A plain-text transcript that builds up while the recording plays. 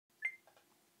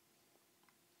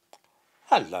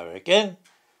Hello again.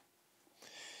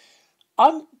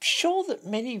 I'm sure that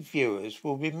many viewers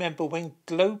will remember when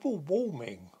global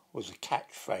warming was a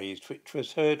catchphrase which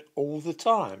was heard all the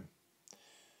time.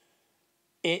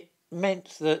 It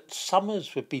meant that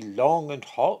summers would be long and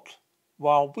hot,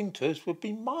 while winters would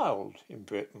be mild in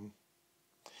Britain.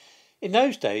 In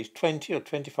those days, 20 or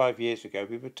 25 years ago,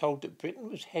 we were told that Britain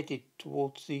was headed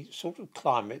towards the sort of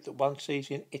climate that one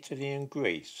sees in Italy and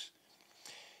Greece.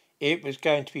 It was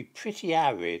going to be pretty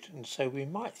arid, and so we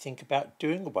might think about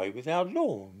doing away with our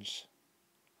lawns.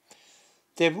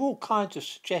 There were all kinds of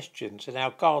suggestions, and our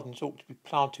gardens ought to be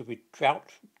planted with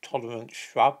drought-tolerant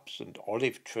shrubs and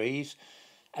olive trees,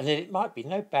 and that it might be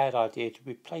no bad idea to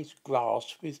replace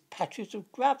grass with patches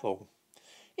of gravel,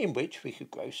 in which we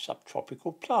could grow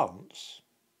subtropical plants.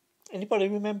 Anybody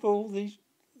remember all these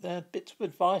bits of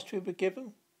advice we were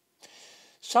given?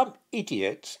 Some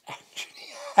idiots actually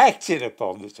acted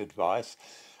upon this advice,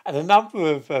 and a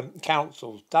number of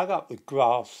councils dug up the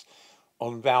grass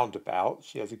on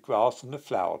roundabouts, the grass and the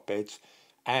flower beds,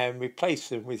 and replaced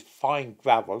them with fine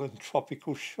gravel and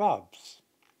tropical shrubs.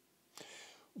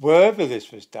 Wherever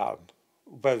this was done,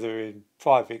 whether in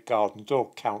private gardens or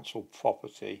council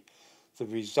property, the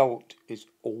result is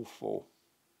awful.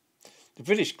 The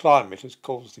British climate has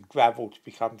caused the gravel to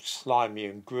become slimy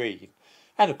and green,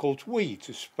 and of course weeds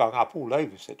have sprung up all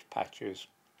over such patches.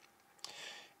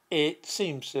 It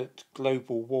seems that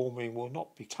global warming will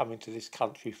not be coming to this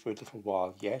country for a little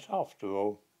while yet, after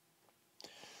all.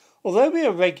 Although we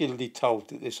are regularly told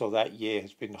that this or that year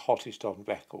has been the hottest on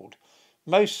record,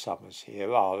 most summers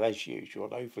here are, as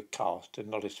usual, overcast and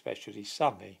not especially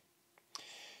sunny.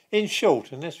 In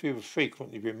short, unless we were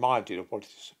frequently reminded of what is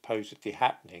supposedly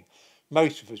happening,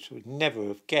 most of us would never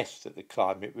have guessed that the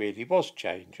climate really was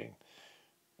changing,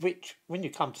 which, when you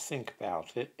come to think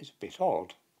about it, is a bit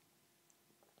odd.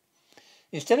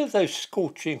 Instead of those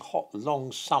scorching hot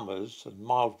long summers and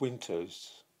mild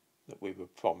winters that we were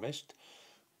promised,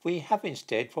 we have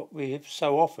instead what we have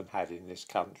so often had in this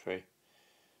country.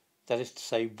 That is to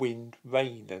say, wind,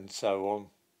 rain and so on.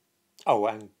 Oh,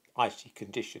 and icy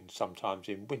conditions sometimes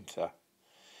in winter.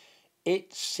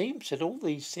 It seems that all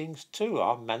these things too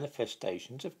are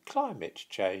manifestations of climate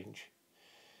change.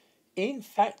 In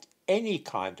fact, any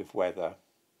kind of weather,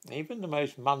 even the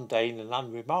most mundane and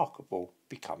unremarkable,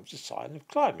 becomes a sign of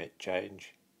climate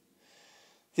change.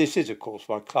 This is, of course,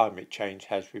 why climate change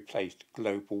has replaced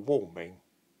global warming.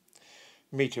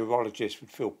 Meteorologists would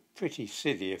feel pretty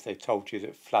silly if they told you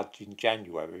that floods in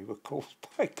January were caused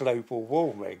by global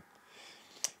warming.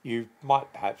 You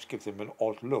might perhaps give them an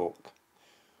odd look.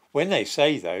 When they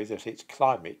say, though, that it's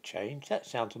climate change, that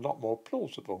sounds a lot more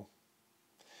plausible.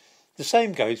 The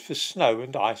same goes for snow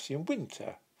and ice in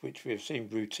winter, which we have seen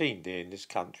routinely in this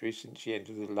country since the end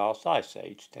of the last ice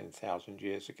age 10,000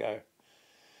 years ago.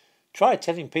 Try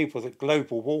telling people that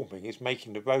global warming is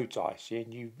making the roads icy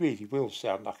and you really will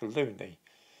sound like a loony.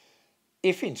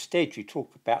 If instead you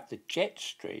talk about the jet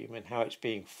stream and how it's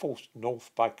being forced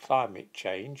north by climate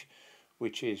change,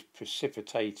 which is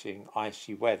precipitating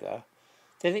icy weather,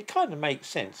 then it kind of makes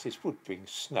sense this would bring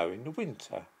snow in the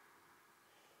winter.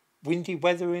 Windy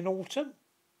weather in autumn?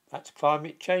 That's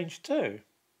climate change too.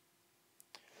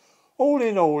 All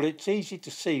in all, it's easy to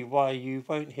see why you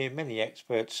won't hear many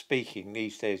experts speaking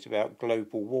these days about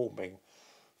global warming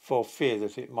for fear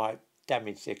that it might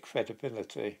damage their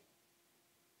credibility.